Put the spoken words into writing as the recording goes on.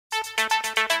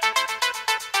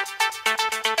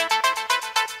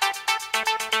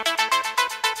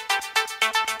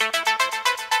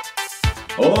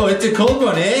Oh, it's a cold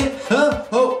one, eh? Huh?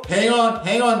 Oh,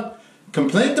 hang on.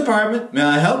 Complaint department, may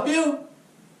I help you?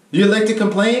 You'd like to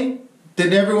complain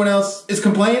that everyone else is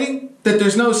complaining that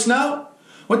there's no snow?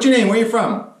 What's your name? Where are you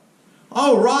from?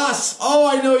 Oh, Ross. Oh,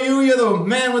 I know you. You're the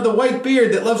man with the white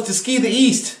beard that loves to ski the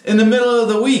east in the middle of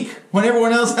the week when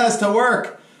everyone else has to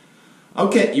work.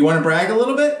 Okay, you want to brag a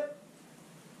little bit?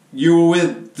 You were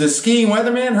with the skiing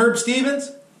weatherman, Herb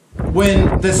Stevens?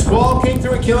 When the squall came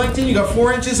through at Killington, you got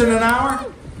 4 inches in an hour?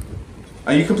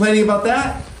 Are you complaining about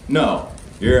that? No.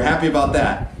 You're happy about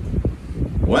that.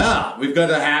 Well, we've got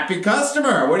a happy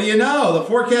customer. What do you know? The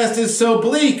forecast is so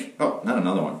bleak. Oh, not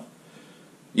another one.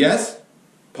 Yes?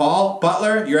 Paul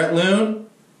Butler, you're at Loon.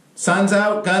 Sun's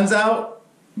out, guns out,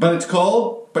 but it's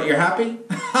cold, but you're happy?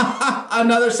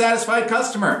 Another satisfied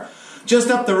customer. Just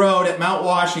up the road at Mount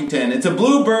Washington. It's a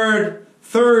Bluebird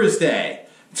Thursday.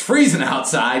 It's freezing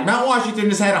outside. Mount Washington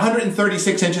has had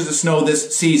 136 inches of snow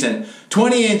this season,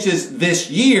 20 inches this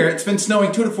year. It's been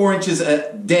snowing 2 to 4 inches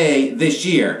a day this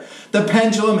year. The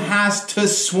pendulum has to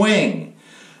swing.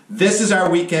 This is our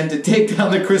weekend to take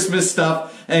down the Christmas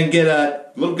stuff and get a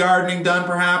little gardening done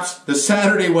perhaps. The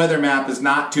Saturday weather map is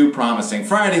not too promising.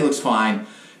 Friday looks fine.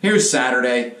 Here's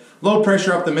Saturday. Low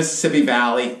pressure up the Mississippi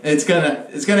Valley. It's gonna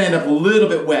end up a little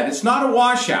bit wet. It's not a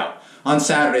washout on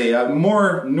Saturday.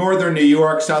 More northern New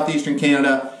York, southeastern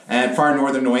Canada, and far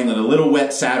northern New England. A little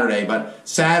wet Saturday, but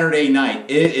Saturday night,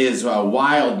 it is a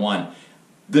wild one.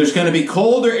 There's going to be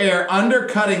colder air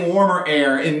undercutting warmer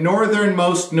air in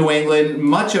northernmost New England,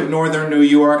 much of northern New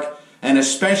York, and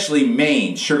especially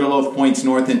Maine, Sugarloaf points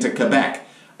north into Quebec.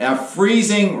 A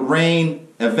freezing rain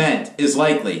event is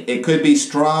likely. It could be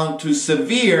strong to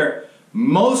severe,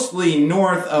 mostly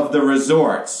north of the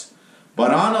resorts.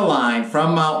 But on a line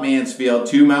from Mount Mansfield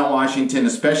to Mount Washington,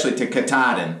 especially to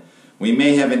Katahdin, we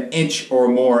may have an inch or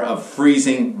more of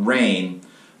freezing rain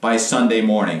by Sunday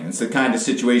morning. It's the kind of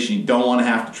situation you don't want to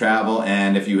have to travel,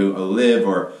 and if you live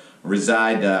or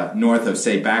reside north of,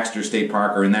 say, Baxter State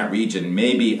Park or in that region,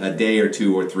 maybe a day or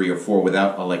 2 or 3 or 4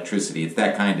 without electricity. It's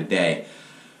that kind of day.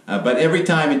 But every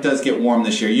time it does get warm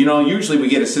this year, you know, usually we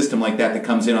get a system like that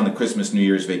comes in on the Christmas, New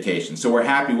Year's vacation. So we're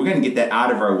happy. We're going to get that out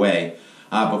of our way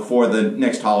before the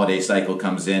next holiday cycle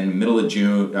comes in, middle of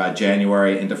June,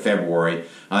 January into February.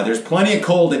 There's plenty of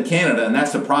cold in Canada, and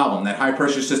that's the problem. That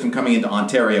high-pressure system coming into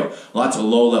Ontario, lots of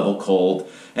low-level cold.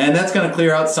 And that's going to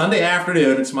clear out Sunday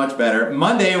afternoon. It's much better.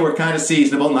 Monday, we're kind of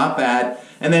seasonable, not bad.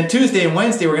 And then Tuesday and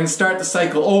Wednesday, we're going to start the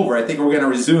cycle over. I think we're going to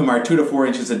resume our 2 to 4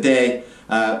 inches a day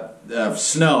of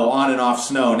snow, on and off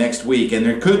snow next week. And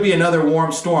there could be another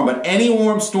warm storm, but any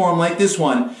warm storm like this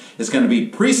one is going to be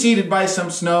preceded by some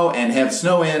snow and have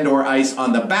snow and or ice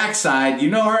on the backside. You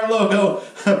know our logo,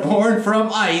 born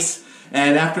from ice.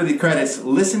 And after the credits,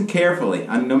 listen carefully.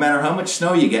 No matter how much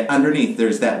snow you get, underneath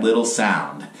there's that little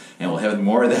sound. And we'll have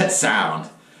more of that sound.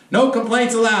 No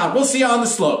complaints allowed. We'll see you on the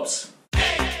slopes.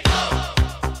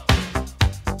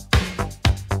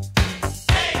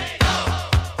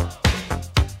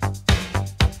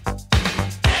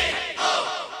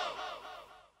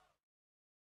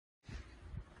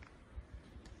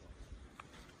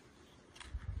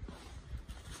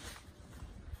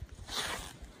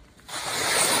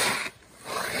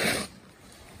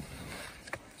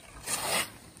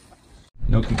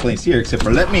 No complaints here except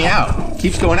for let me out.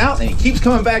 Keeps going out and he keeps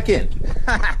coming back in.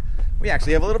 We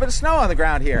actually have a little bit of snow on the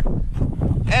ground here.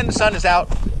 And the sun is out.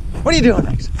 What are you doing,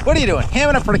 Max? What are you doing?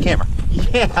 Hamming up for the camera.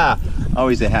 Yeah,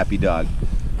 always a happy dog.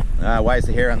 Why is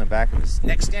the hair on the back of his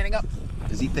neck standing up?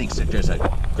 Because he thinks that there's a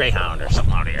greyhound or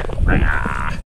something out here.